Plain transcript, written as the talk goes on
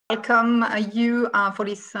welcome you for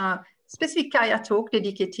this specific career talk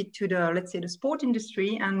dedicated to the, let's say, the sport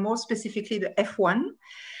industry and more specifically the F1.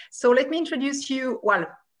 So let me introduce you, well,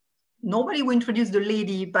 normally we introduce the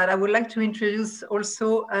lady, but I would like to introduce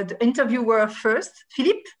also the interviewer first.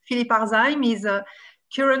 Philippe Arzheim is a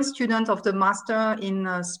current student of the Master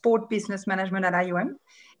in Sport Business Management at IOM,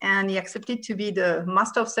 and he accepted to be the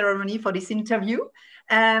Master of Ceremony for this interview.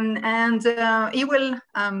 And he will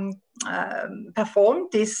perform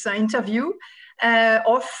this interview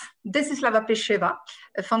of Desislava Peycheva,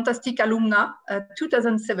 a fantastic alumna,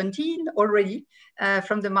 2017 already,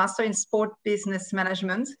 from the Master in Sport Business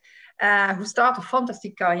Management, who started a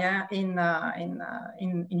fantastic career in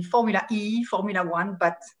Formula E, Formula One,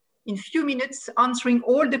 but in few minutes answering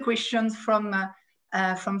all the questions from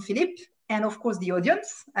Philippe and of course the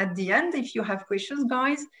audience at the end. If you have questions,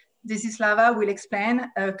 guys, Desislava will explain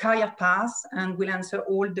a career path and will answer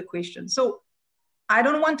all the questions. So I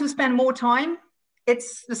don't want to spend more time.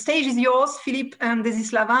 The stage is yours, Philippe and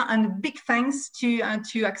Desislava, and big thanks to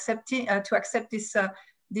accept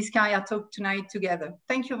this career talk tonight together.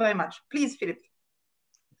 Thank you very much. Please, Philippe.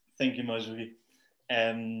 Thank you, Marjorie.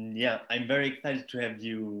 Yeah, I'm very excited to have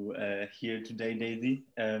you here today, Daisy.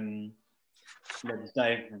 Let's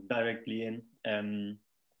dive directly in.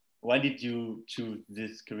 Why did you choose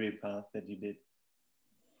this career path that you did?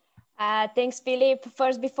 Thanks, Philippe.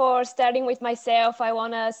 First, before starting with myself, I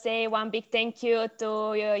want to say one big thank you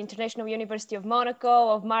to International University of Monaco,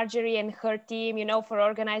 of Marjorie and her team, for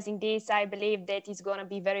organizing this. I believe that it's going to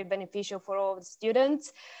be very beneficial for all the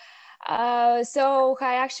students. So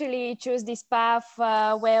I actually chose this path.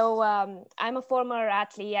 I'm a former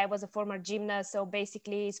athlete. I was a former gymnast. So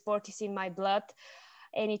basically sport is in my blood.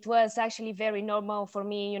 And it was actually very normal for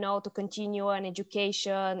me, to continue an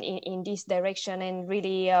education in this direction. And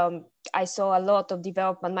really, I saw a lot of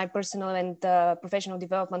development, my personal and professional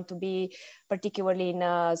development, to be particularly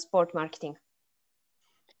in sport marketing.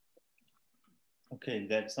 Okay,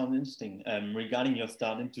 that sounds interesting. Regarding your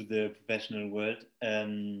start into the professional world,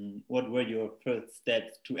 what were your first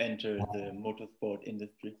steps to enter the motorsport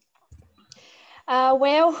industry?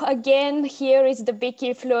 Well, again, here is the big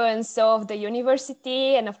influence of the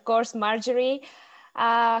university and of course, Marjorie.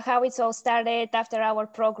 How it's all started after our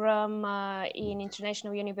program in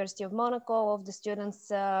International University of Monaco. All of the students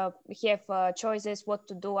have choices what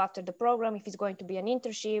to do after the program, if it's going to be an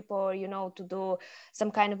internship or, to do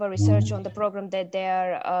some kind of a research on the program that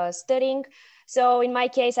they're studying. So in my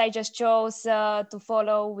case, I just chose to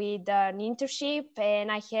follow with an internship, and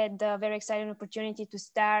I had a very exciting opportunity to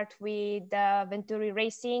start with Venturi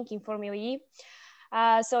Racing in Formula E.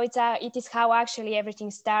 So it is how actually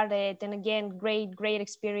everything started. And again, great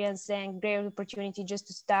experience and great opportunity just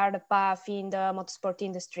to start a path in the motorsport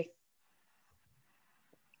industry.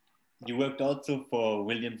 You worked also for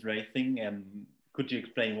Williams Racing. Could you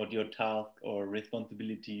explain what your tasks or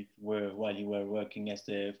responsibilities were while you were working as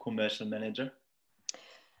a commercial manager?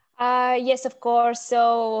 Yes, of course.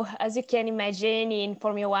 So as you can imagine, in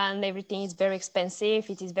Formula One, everything is very expensive.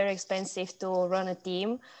 It is very expensive to run a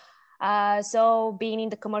team. So being in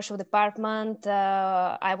the commercial department,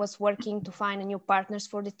 I was working to find new partners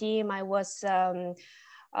for the team. I was,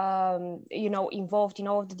 involved in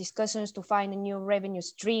all of the discussions to find new revenue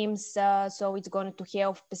streams. So it's going to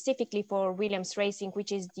help specifically for Williams Racing,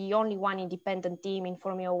 which is the only one independent team in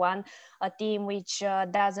Formula One, a team which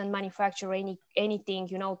doesn't manufacture anything,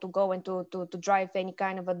 to go and to drive any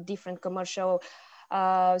kind of a different commercial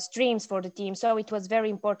streams for the team. So it was very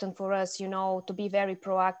important for us, to be very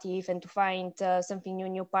proactive and to find something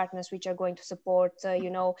new partners which are going to support,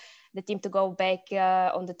 the team to go back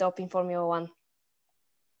on the top in Formula One.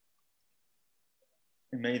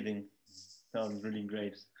 Amazing. Sounds really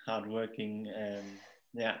great. Hardworking.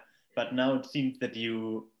 Yeah. But now it seems that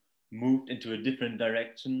you moved into a different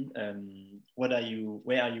direction. Where are you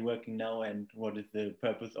working now, and what is the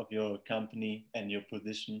purpose of your company and your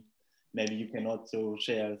position? Maybe you can also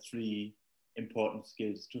share 3 important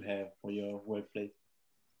skills to have for your workplace.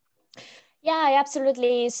 Yeah,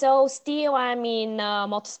 absolutely. So still I'm in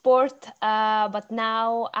motorsport, but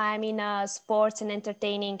now I'm in a sports and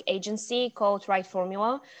entertaining agency called Right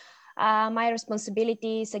Formula. My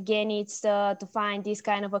responsibilities, again, it's to find this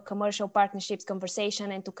kind of a commercial partnerships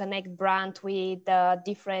conversation and to connect brand with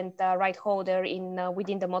different right holder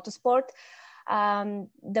within the motorsport.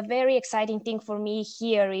 The very exciting thing for me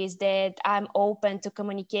here is that I'm open to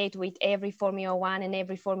communicate with every Formula One and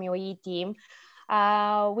every Formula E team.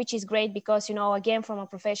 which is great because, you know, again, from a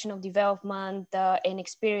professional development and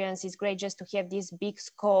experience, it's great just to have this big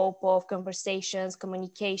scope of conversations,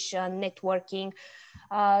 communication, networking.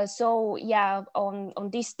 So yeah, on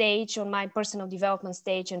this stage, on my personal development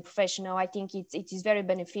stage and professional, I think it is very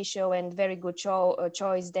beneficial and very good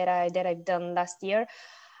choice that I've done last year.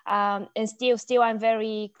 And still I'm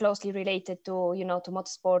very closely related to, you know, to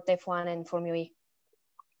motorsport, F1 and Formula E.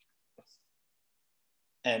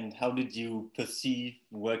 And how did you perceive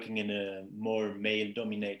working in a more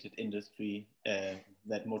male-dominated industry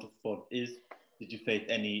that motorsport is? Did you face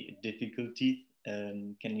any difficulties?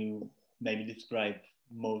 Can you maybe describe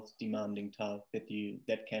most demanding tasks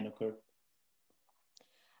that can occur?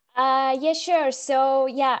 Yeah, sure. So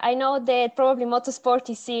yeah, I know that probably motorsport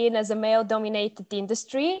is seen as a male-dominated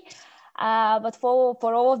industry. But for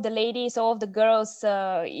all of the ladies, all of the girls,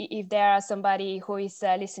 if there are somebody who is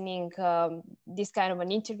listening this kind of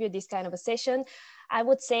an interview, this kind of a session, I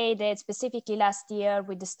would say that specifically last year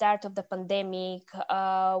with the start of the pandemic,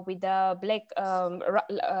 with the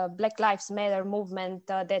Black Lives Matter movement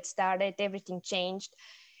that started, everything changed.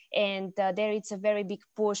 And there is a very big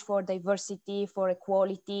push for diversity, for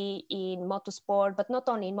equality in motorsport, but not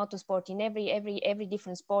only in motorsport, in every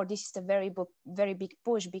different sport. This is a very big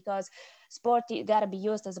push because sport gotta be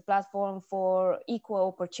used as a platform for equal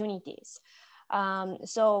opportunities.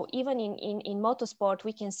 So even in motorsport,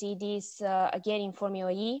 we can see this again in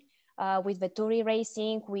Formula E. With Vettori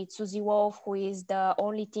Racing, with Susie Wolf, who is the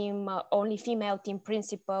only female team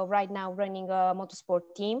principal right now running a motorsport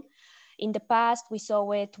team. In the past, we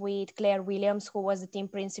saw it with Claire Williams, who was the team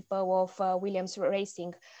principal of Williams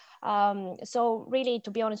Racing. So really,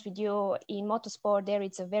 to be honest with you, in motorsport, there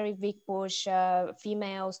is a very big push,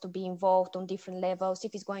 females to be involved on different levels.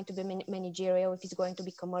 If it's going to be managerial, if it's going to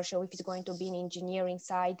be commercial, if it's going to be an engineering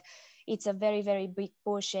side, it's a very big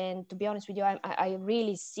push. And to be honest with you, I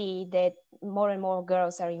really see that more and more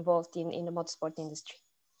girls are involved in the motorsport industry.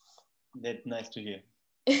 That's nice to hear.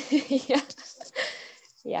 Yeah.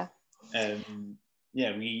 Yeah.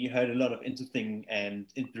 Yeah, we heard a lot of interesting and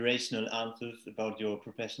inspirational answers about your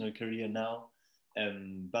professional career now.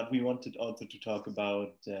 But we wanted also to talk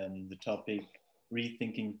about the topic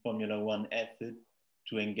rethinking Formula One assets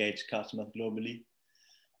to engage customers globally.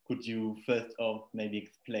 Could you first off maybe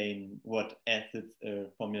explain what assets a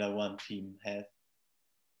Formula One team has?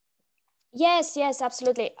 Yes,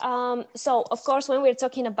 absolutely. So of course, when we're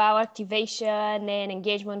talking about activation and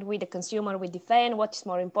engagement with the consumer, with the fan, what is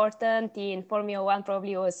more important in Formula One?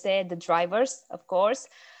 Probably was said the drivers, of course.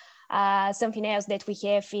 Something else that we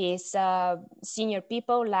have is senior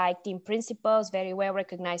people like team principals, very well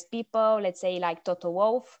recognized people, let's say like Toto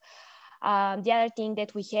Wolff. The other thing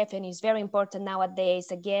that we have and is very important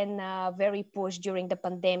nowadays, again, very pushed during the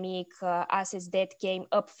pandemic, assets that came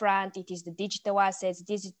up front, it is the digital assets,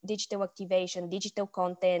 digital activation, digital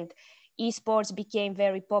content. Esports became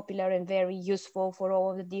very popular and very useful for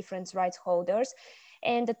all of the different rights holders.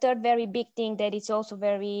 And the third very big thing that is also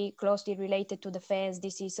very closely related to the fans,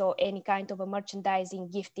 this is any kind of a merchandising,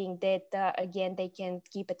 gifting that, again, they can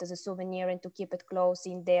keep it as a souvenir and to keep it close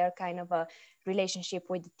in their kind of a relationship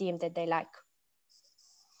with the team that they like.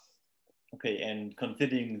 Okay, and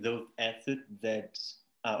considering those assets that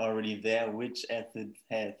are already there, which assets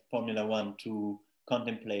has Formula One to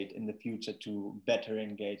contemplate in the future to better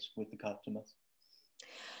engage with the customers?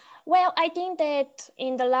 Well, I think that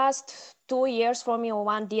in the last 2 years, Formula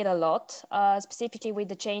One did a lot, specifically with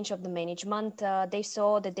the change of the management. They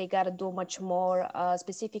saw that they got to do much more,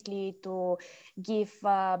 specifically to give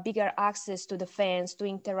bigger access to the fans, to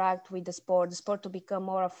interact with the sport to become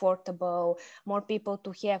more affordable, more people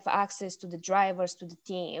to have access to the drivers, to the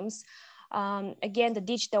teams. Again, the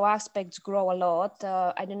digital aspects grow a lot.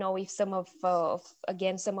 I don't know if some of the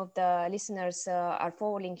listeners are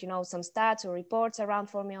following, some stats or reports around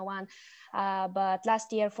Formula One. But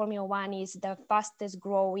last year, Formula One is the fastest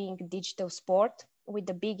growing digital sport with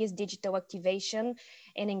the biggest digital activation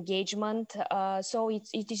and engagement. So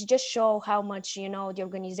it is just show how much, the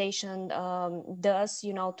organization does,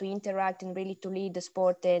 to interact and really to lead the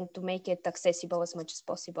sport and to make it accessible as much as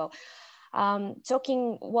possible.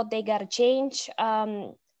 Talking what they gotta change.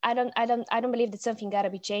 I don't believe that something gotta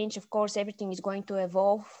be changed. Of course, everything is going to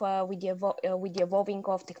evolve with the evolving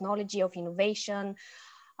of technology, of innovation.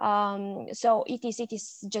 So it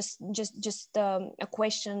is just a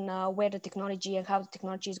question where the technology and how the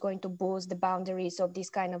technology is going to boost the boundaries of this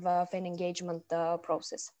kind of fan engagement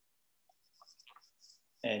process.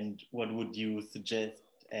 And what would you suggest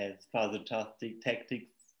as further tactics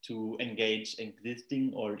to engage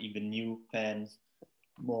existing or even new fans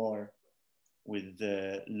more with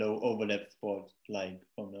the low overlap sports like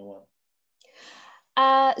Formula One?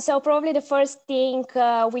 So probably the first thing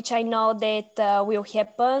which I know that will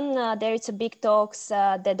happen, there is a big talks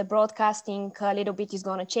that the broadcasting a little bit is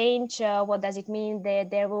going to change. What does it mean? That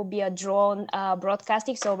there will be a drone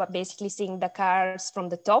broadcasting, so basically seeing the cars from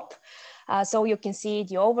the top. So you can see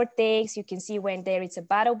the overtakes, you can see when there is a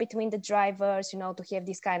battle between the drivers, you know, to have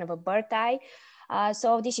this kind of a bird eye.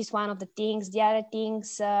 So this is one of the things. The other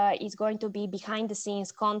things is going to be behind the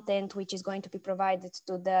scenes content, which is going to be provided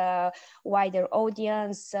to the wider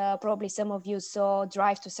audience. Probably some of you saw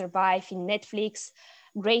Drive to Survive in Netflix.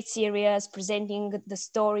 Great series presenting the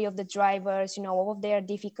story of the drivers, you know, all of their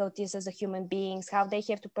difficulties as a human beings, how they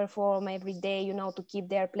have to perform every day, you know, to keep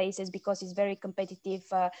their places because it's very competitive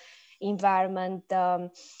environment.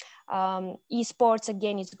 Esports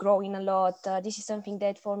again is growing a lot. This is something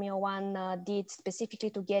that Formula One did specifically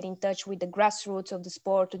to get in touch with the grassroots of the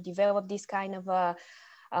sport, to develop this kind of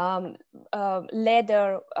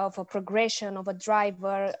ladder of a progression of a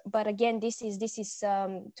driver. But again, this is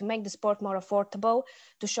to make the sport more affordable,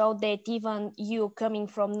 to show that even you coming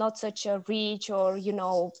from not such a rich or, you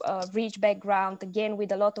know, rich background, again,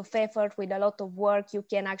 with a lot of effort, with a lot of work, you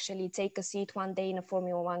can actually take a seat one day in a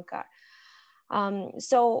Formula One car.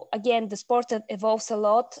 So again, the sport evolves a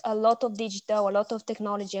lot of digital, a lot of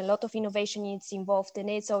technology, a lot of innovation is involved in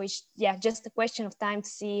it. So it's just a question of time to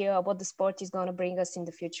see what the sport is going to bring us in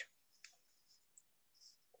the future.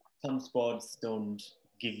 Some sports don't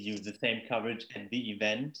give you the same coverage at the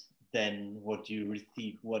event than what you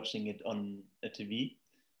receive watching it on a TV.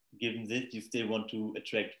 Given this, you still want to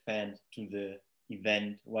attract fans to the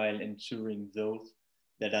event while ensuring those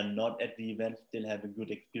that are not at the event still have a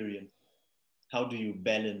good experience. How do you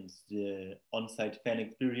balance the on-site fan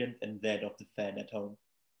experience and that of the fan at home?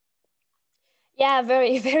 Yeah,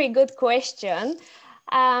 very, very good question.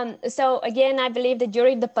 So again, I believe that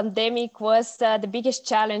during the pandemic was the biggest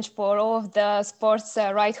challenge for all of the sports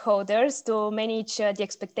right holders to manage the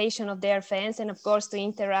expectation of their fans, and of course to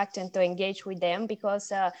interact and to engage with them, because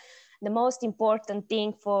the most important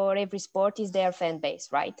thing for every sport is their fan base,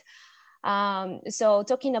 right? So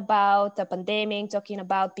talking about the pandemic, talking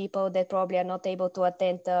about people that probably are not able to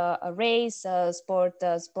attend a race, a sport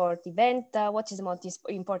event, what is the most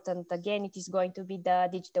important? Again, it is going to be the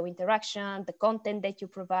digital interaction, the content that you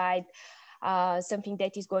provide, something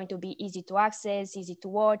that is going to be easy to access, easy to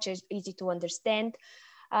watch, easy to understand.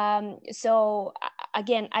 So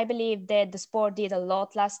again, I believe that the sport did a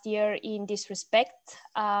lot last year in this respect.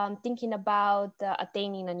 Thinking about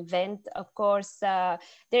attaining an event, of course, there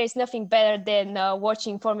is nothing better than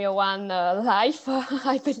watching Formula One live,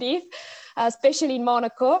 I believe, especially in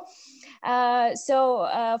Monaco.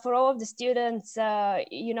 So for all of the students,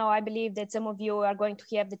 you know, I believe that some of you are going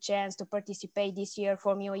to have the chance to participate this year.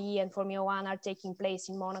 Formula E and Formula One are taking place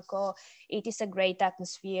in Monaco. It is a great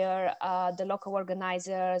atmosphere. The local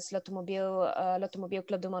organizers, L'Automobile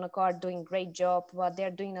Club de Monaco, are doing a great job.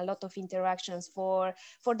 They're doing a lot of interactions for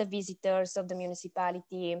the visitors of the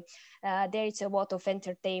municipality. There is a lot of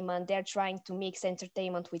entertainment. They're trying to mix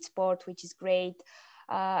entertainment with sport, which is great.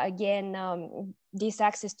 Again, this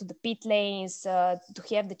access to the pit lanes, to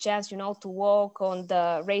have the chance, you know, to walk on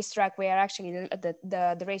the racetrack where actually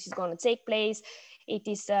the race is going to take place. It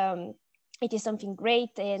is something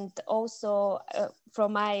great. And also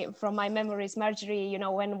from my memories, Marjorie, you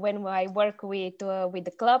know, when I work with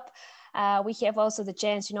the club, we have also the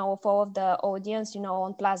chance, you know, of all of the audience, you know,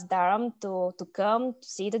 on Place d'Armes to come to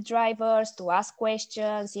see the drivers, to ask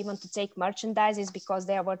questions, even to take merchandises because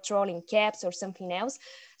they were trolling caps or something else.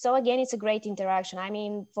 So again, it's a great interaction. I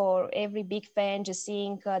mean, for every big fan, just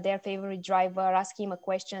seeing their favorite driver, ask him a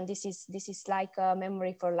question, this is like a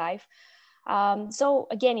memory for life. So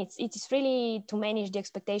again, it's really to manage the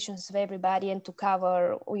expectations of everybody and to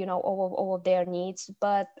cover, you know, all of their needs.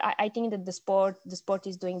 But I think that the sport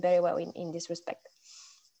is doing very well in this respect.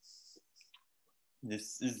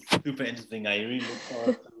 This is super interesting. I really look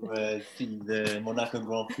forward to see the Monaco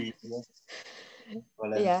Grand Prix.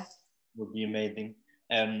 Well, yeah, would be amazing.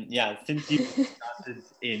 Since you started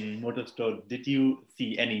in motorsport, did you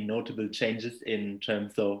see any notable changes in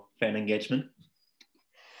terms of fan engagement?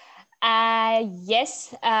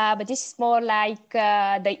 Yes, but this is more like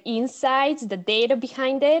the insights, the data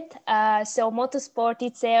behind it. So motorsport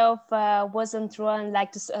itself wasn't run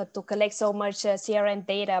like to collect so much CRM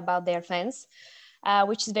data about their fans,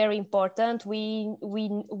 which is very important. We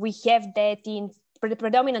have that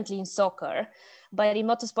predominantly in soccer, but in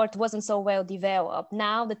motorsport wasn't so well developed.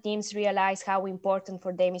 Now the teams realize how important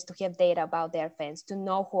for them is to have data about their fans, to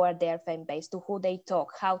know who are their fan base, to who they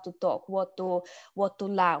talk, how to talk, what to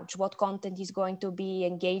launch, what content is going to be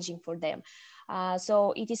engaging for them.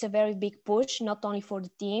 So it is a very big push, not only for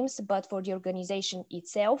the teams, but for the organization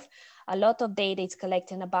itself. A lot of data is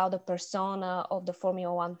collected about the persona of the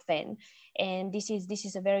Formula One fan. And this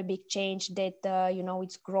is a very big change that, you know,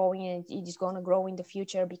 it's growing and it is going to grow in the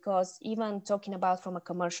future, because even talking about from a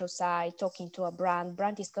commercial side, talking to a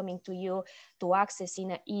brand is coming to you to access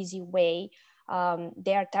in an easy way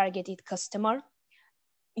their targeted customer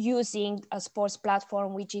using a sports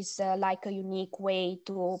platform, which is like a unique way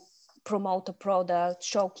to promote a product,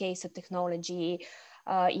 showcase a technology,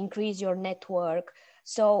 increase your network.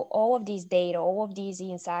 So all of these data, all of these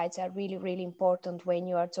insights are really, really important when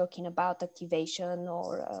you are talking about activation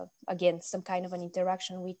or again, some kind of an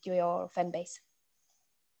interaction with your fan base.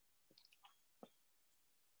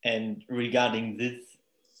 And regarding this,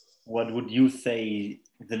 what would you say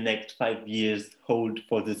the next 5 years hold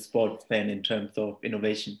for the sports fan in terms of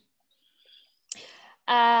innovation?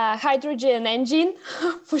 Hydrogen engine,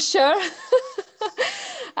 for sure.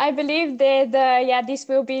 I believe that this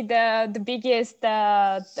will be the biggest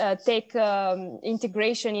tech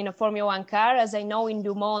integration in a Formula One car. As I know, in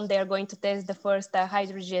Le Mans, they are going to test the first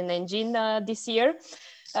hydrogen engine this year.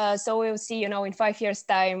 So we'll see, you know, in 5 years'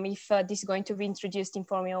 time if this is going to be introduced in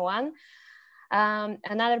Formula One.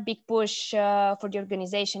 Another big push for the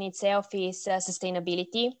organization itself is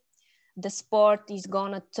sustainability. The sport is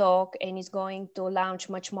going to talk and is going to launch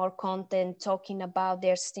much more content talking about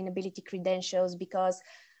their sustainability credentials, because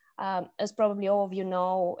as probably all of you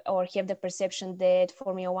know or have the perception that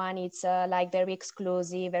Formula One it's like very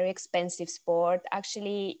exclusive, very expensive sport.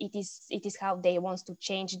 Actually, it is how they want to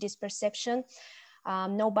change this perception.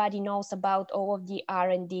 Nobody knows about all of the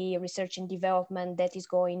R&D, research and development that is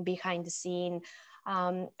going behind the scene.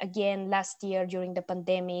 Again, last year during the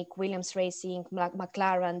pandemic, Williams Racing,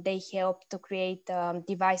 McLaren, they helped to create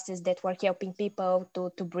devices that were helping people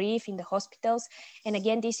to breathe in the hospitals. And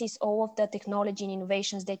again, this is all of the technology and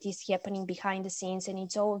innovations that is happening behind the scenes. And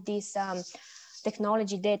it's all of this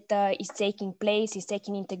technology that is taking place, is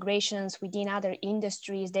taking integrations within other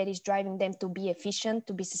industries that is driving them to be efficient,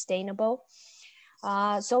 to be sustainable.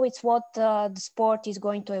 So it's what the sport is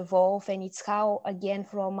going to evolve, and it's how, again,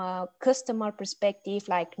 from a customer perspective,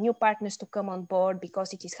 like new partners to come on board,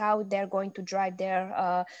 because it is how they're going to drive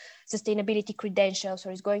their sustainability credentials,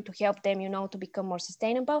 or is going to help them, you know, to become more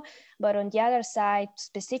sustainable. But on the other side,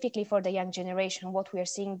 specifically for the young generation, what we are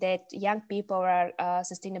seeing that young people are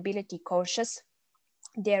sustainability cautious.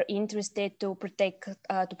 They're interested to protect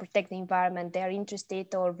the environment. They're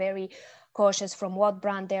interested or very cautious from what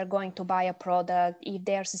brand they're going to buy a product, if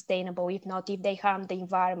they're sustainable, if not, if they harm the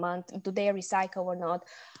environment, do they recycle or not.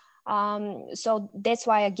 So that's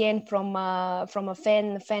why, again, from a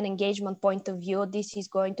fan engagement point of view, this is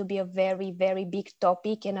going to be a very, very big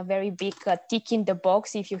topic and a very big tick in the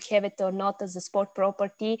box, if you have it or not, as a sport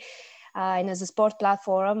property. And as a sport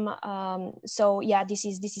platform, so yeah, this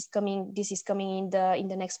is coming in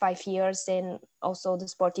the next 5 years, and also the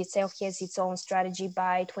sport itself has its own strategy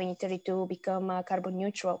by 2032 become carbon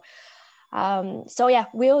neutral. So yeah,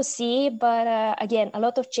 we'll see, but again, a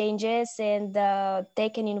lot of changes, and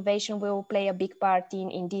tech and innovation will play a big part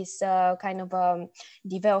in this kind of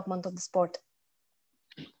development of the sport.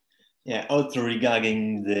 Yeah, also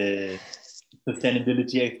regarding the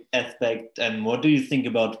sustainability aspect, and what do you think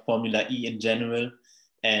about Formula E in general,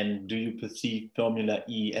 and do you perceive Formula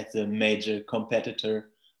E as a major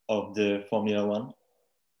competitor of the Formula One?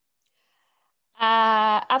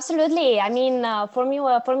 Absolutely. I mean,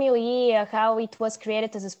 Formula E, how it was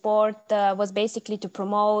created as a sport was basically to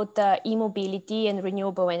promote e-mobility and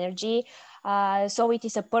renewable energy. So it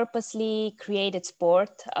is a purposely created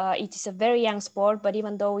sport. It is a very young sport, but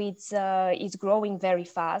even though it's growing very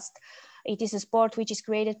fast, it is a sport which is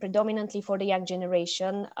created predominantly for the young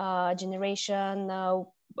generation,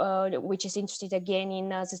 which is interested again in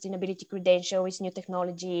sustainability credentials, new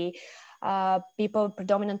technology, people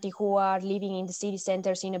predominantly who are living in the city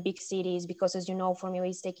centers, in the big cities, because as you know, Formula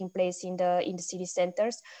is taking place in the city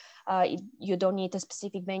centers. You don't need a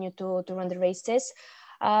specific venue to run the races.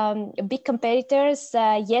 Big competitors,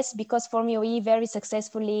 yes, because Formula E very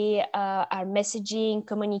successfully are messaging,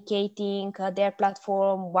 communicating their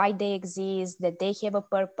platform, why they exist, that they have a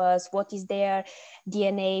purpose, what is their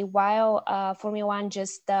DNA, while Formula One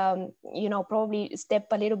just, probably step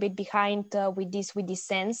a little bit behind with this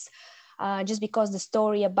sense. Just because the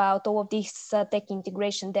story about all of this tech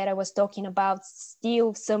integration that I was talking about,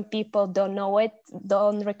 still some people don't know it,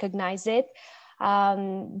 don't recognize it.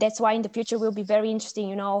 That's why in the future will be very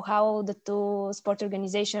interesting, how the two sport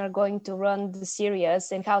organizations are going to run the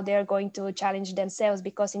series and how they're going to challenge themselves,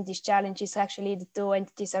 because in these challenges, actually the two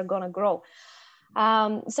entities are going to grow.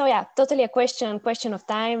 So yeah, totally a question of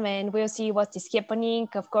time, and we'll see what is happening.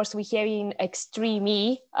 Of course, we're having Extreme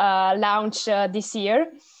E launch this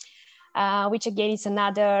year, which again is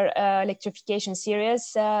another electrification series.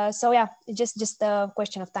 So yeah, just a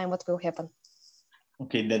question of time what will happen.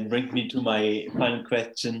 Okay, that brings me to my final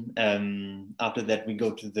question. After that, we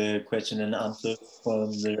go to the question and answer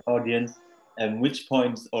from the audience. Which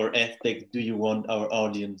points or aspects do you want our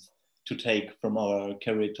audience to take from our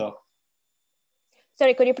career talk?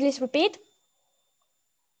 Sorry, could you please repeat?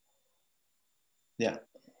 Yeah.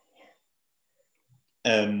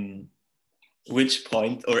 Which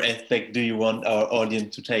point or aspect do you want our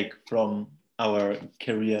audience to take from our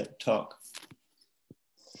career talk?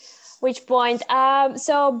 Which point?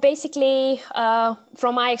 So basically,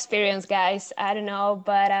 from my experience, guys, I don't know,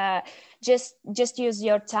 but just use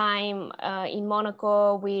your time in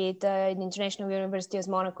Monaco with the International University of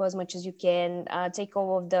Monaco as much as you can. Take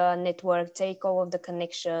all of the network, take all of the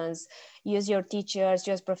connections, use your teachers,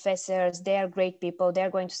 your professors. They are great people. They're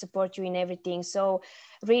going to support you in everything. So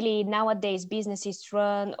really nowadays, business is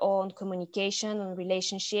run on communication, on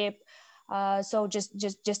relationship. So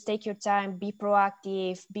just take your time, be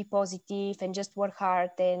proactive, be positive, and just work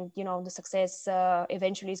hard. And the success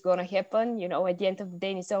eventually is gonna happen. At the end of the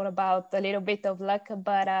day, it's all about a little bit of luck.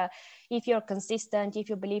 But if you're consistent, if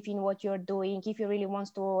you believe in what you're doing, if you really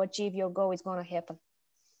want to achieve your goal, it's gonna happen.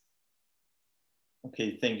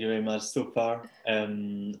 Okay, thank you very much so far.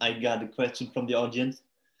 I got a question from the audience.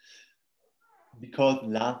 Because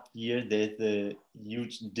last year there's a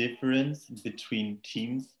huge difference between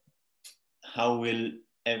teams, how will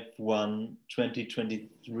F1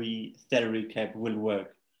 2023 salary cap will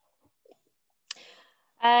work?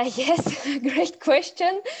 Yes, great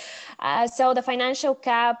question. So the financial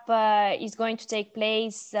cap is going to take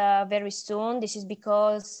place very soon. This is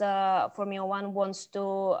because Formula One wants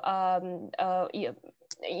to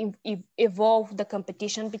evolve the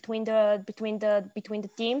competition between the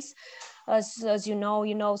teams. As you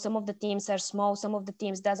know, some of the teams are small, some of the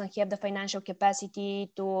teams doesn't have the financial capacity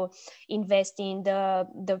to invest in the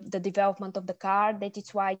development of the car. That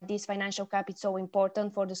is why this financial cap is so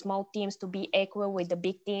important for the small teams to be equal with the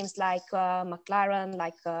big teams like McLaren,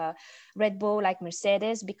 like Red Bull, like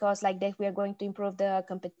Mercedes, because like that we are going to improve the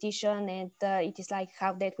competition, and it is like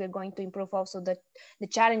how that we're going to improve also the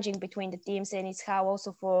challenging between the teams, and it's how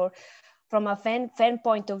also from a fan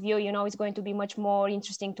point of view, it's going to be much more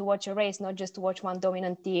interesting to watch a race, not just to watch one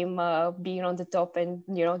dominant team being on the top and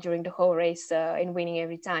during the whole race and winning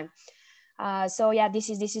every time. So yeah, this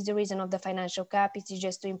is the reason of the financial cap. It's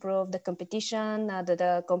just to improve the competition,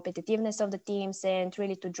 the competitiveness of the teams, and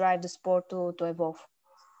really to drive the sport to evolve.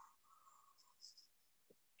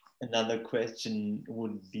 Another question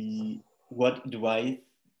would be, what advice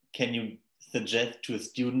can you suggest to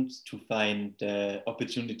students to find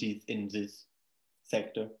opportunities in this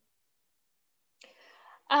sector?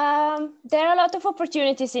 There are a lot of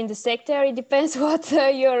opportunities in the sector. It depends what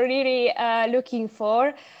you're really looking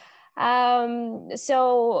for.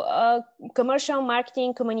 So commercial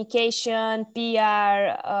marketing, communication,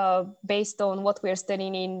 PR, based on what we're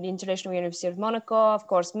studying in the International University of Monaco, of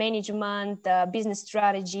course, management, business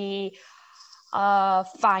strategy,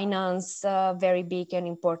 finance, very big and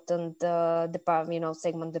important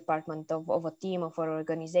segment department of a team, of an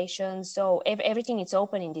organization. So everything is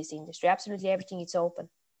open in this industry. Absolutely everything is open.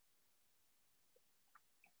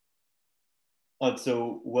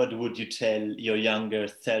 Also, what would you tell your younger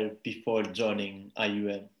self before joining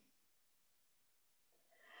IUM?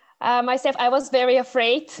 Myself, I was very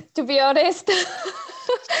afraid, to be honest.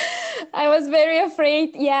 I was very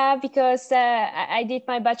afraid, yeah, because I did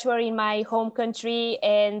my bachelor in my home country,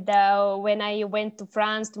 and when I went to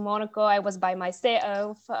France, to Monaco, I was by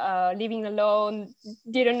myself, living alone,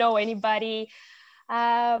 didn't know anybody.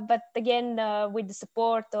 But again, with the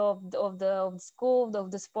support of the school,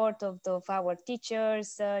 of the support of our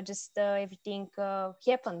teachers, everything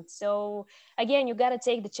happened. So again, you gotta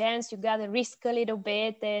take the chance, you gotta risk a little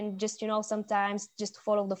bit, and just sometimes just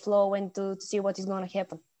follow the flow and to see what is going to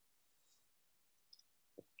happen.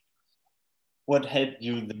 What helped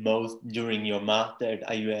you the most during your master at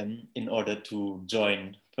IUM in order to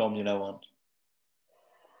join Formula One?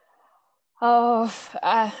 Oh,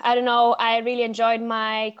 I don't know. I really enjoyed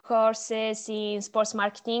my courses in sports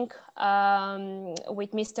marketing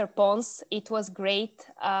with Mr. Pons. It was great.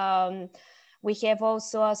 We have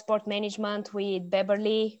also a sport management with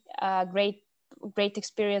Beverly. Great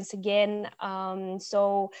experience again.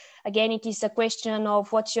 So again, it is a question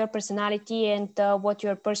of what's your personality and what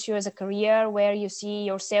you pursue as a career, where you see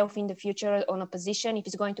yourself in the future on a position, if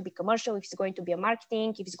it's going to be commercial, if it's going to be a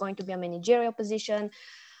marketing, if it's going to be a managerial position.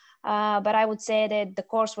 But I would say that the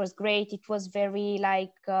course was great. It was very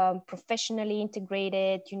like professionally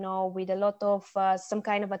integrated, you know, with a lot of some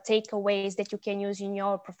kind of a takeaways that you can use in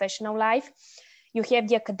your professional life. You have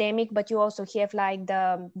the academic, but you also have like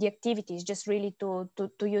the activities, just really to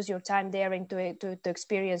use your time there and to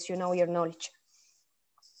experience, you know, your knowledge.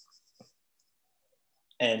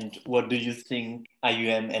 And what do you think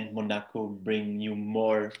IUM and Monaco bring you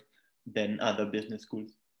more than other business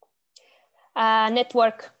schools?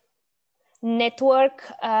 Network,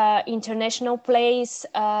 international place.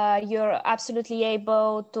 You're absolutely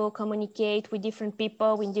able to communicate with different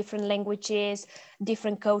people in different languages,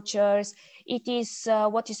 different cultures. It is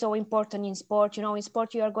what is so important in sport. You know, in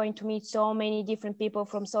sport, you are going to meet so many different people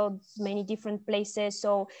from so many different places.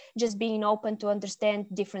 So just being open to understand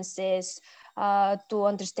differences, to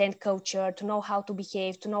understand culture, to know how to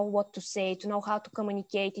behave, to know what to say, to know how to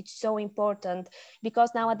communicate. It's so important because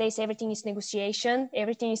nowadays everything is negotiation,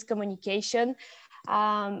 everything is communication.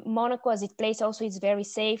 Monaco as it plays also is very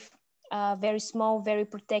safe, very small, very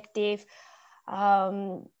protective,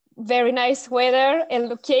 very nice weather and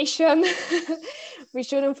location. We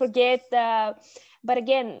shouldn't forget. But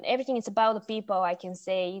again, everything is about the people. I can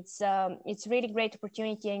say it's really great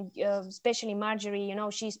opportunity, and especially Marjorie. You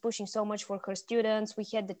know, she's pushing so much for her students. We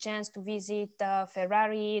had the chance to visit the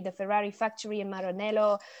Ferrari factory in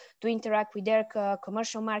Maranello, to interact with their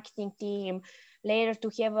commercial marketing team. Later,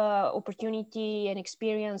 to have an opportunity and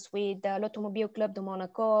experience with the L'Automobile Club de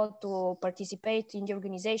Monaco, to participate in the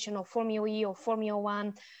organization of Formula E or Formula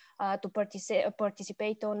One. To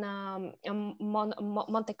participate on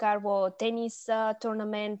Monte Carlo tennis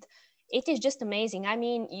tournament. It is just amazing. I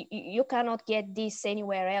mean, you cannot get this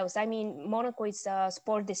anywhere else. I mean, Monaco is a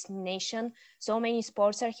sport destination. So many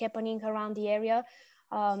sports are happening around the area.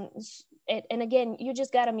 And again, you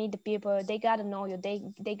just gotta meet the people. They gotta know you.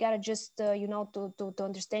 They gotta just you know, to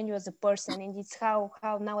understand you as a person. And it's how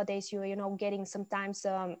nowadays you know, getting sometimes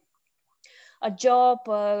a job,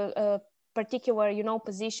 particular, you know,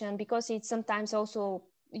 position, because it's sometimes also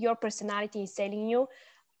your personality is selling you.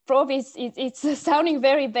 Probably it's sounding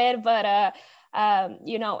very bad, but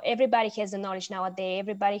you know, everybody has the knowledge nowadays.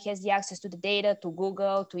 Everybody has the access to the data, to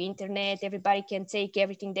Google, to internet. Everybody can take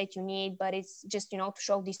everything that you need, but it's just, you know, to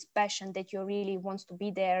show this passion that you really wants to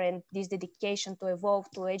be there, and this dedication to evolve,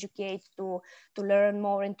 to educate, to learn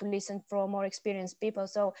more, and to listen from more experienced people.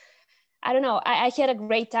 So I don't know. I had a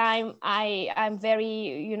great time. I'm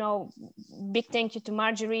very, you know, big thank you to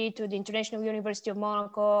Marjorie, to the International University of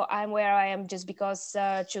Monaco. I'm where I am just because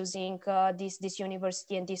choosing this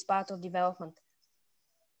university and this part of development.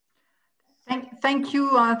 Thank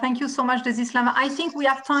you so much, Desislava. I think we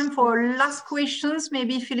have time for last questions,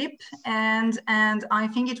 maybe Philippe, and I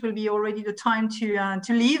think it will be already the time to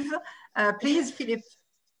leave. Please, Philippe.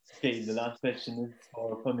 Okay, the last question is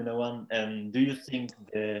for Formula One. Do you think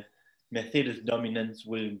the Mercedes dominance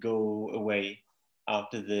will go away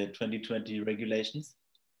after the 2020 regulations?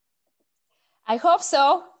 I hope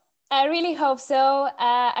so. I really hope so.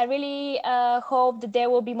 I really hope that there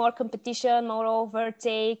will be more competition, more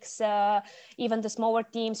overtakes, even the smaller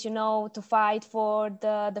teams, you know, to fight for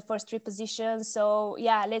the first three positions. So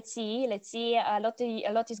yeah, let's see. A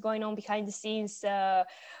lot is going on behind the scenes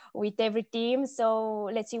with every team. So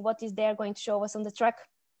let's see what is there going to show us on the track.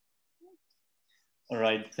 All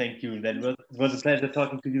right, thank you. It was a pleasure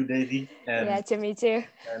talking to you, Daisy. Yeah, to me too.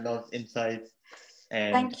 A lot of insights.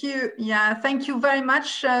 And thank you. Yeah, thank you very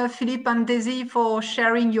much, Philippe and Daisy, for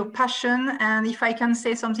sharing your passion. And if I can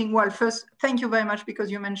say something, well, first, thank you very much, because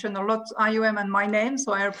you mentioned a lot IUM and my name,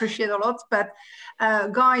 so I appreciate a lot. But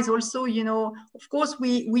guys, also, you know, of course,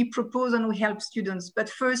 we propose and we help students, but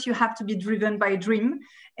first you have to be driven by a dream.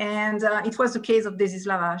 And it was the case of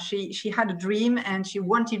Desislava. She had a dream and she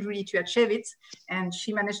wanted really to achieve it, and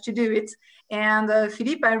she managed to do it. And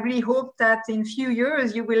Philippe, I really hope that in few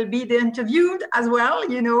years you will be interviewed as well,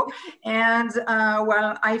 you know. And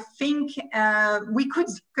well, I think we could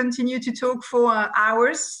continue to talk for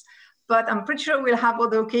hours, but I'm pretty sure we'll have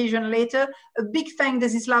other occasion later. A big thank,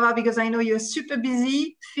 Desislava, because I know you're super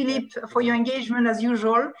busy. Philippe, for your engagement as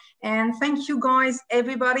usual. And thank you guys,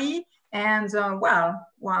 everybody. And well,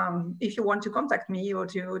 if you want to contact me or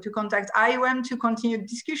to contact IUM to continue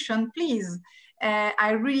discussion, please.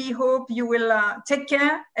 I really hope you will take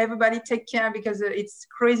care. Everybody take care, because it's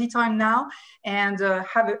crazy time now. And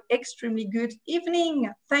have an extremely good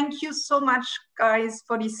evening. Thank you so much, guys,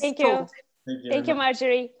 for this talk. Thank you,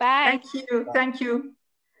 Marjorie. Bye. Thank you. Thank you.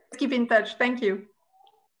 Let's keep in touch. Thank you.